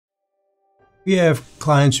We have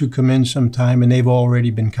clients who come in sometime and they've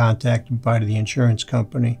already been contacted by the insurance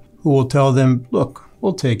company who will tell them, look,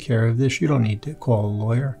 we'll take care of this. You don't need to call a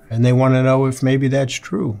lawyer. And they want to know if maybe that's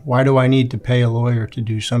true. Why do I need to pay a lawyer to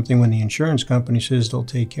do something when the insurance company says they'll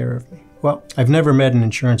take care of me? Well, I've never met an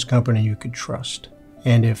insurance company you could trust.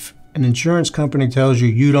 And if an insurance company tells you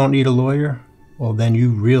you don't need a lawyer, well, then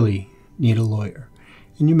you really need a lawyer.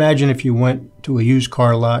 Can you imagine if you went to a used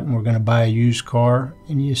car lot and were going to buy a used car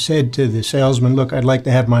and you said to the salesman, look, I'd like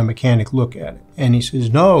to have my mechanic look at it. And he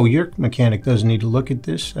says, no, your mechanic doesn't need to look at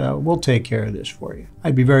this. We'll take care of this for you.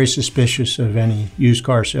 I'd be very suspicious of any used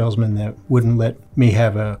car salesman that wouldn't let me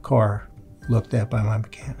have a car looked at by my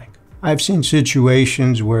mechanic. I've seen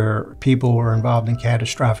situations where people were involved in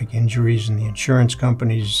catastrophic injuries and the insurance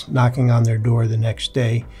company's knocking on their door the next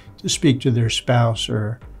day to speak to their spouse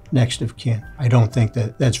or next of kin. I don't think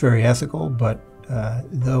that that's very ethical, but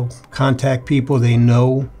they'll contact people they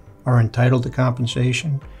know are entitled to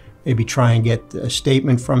compensation, maybe try and get a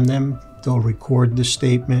statement from them. They'll record the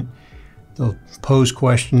statement. They'll pose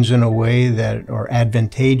questions in a way that are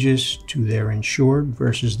advantageous to their insured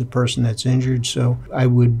versus the person that's injured. So I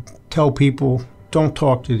would tell people, don't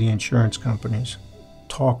talk to the insurance companies,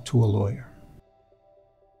 talk to a lawyer.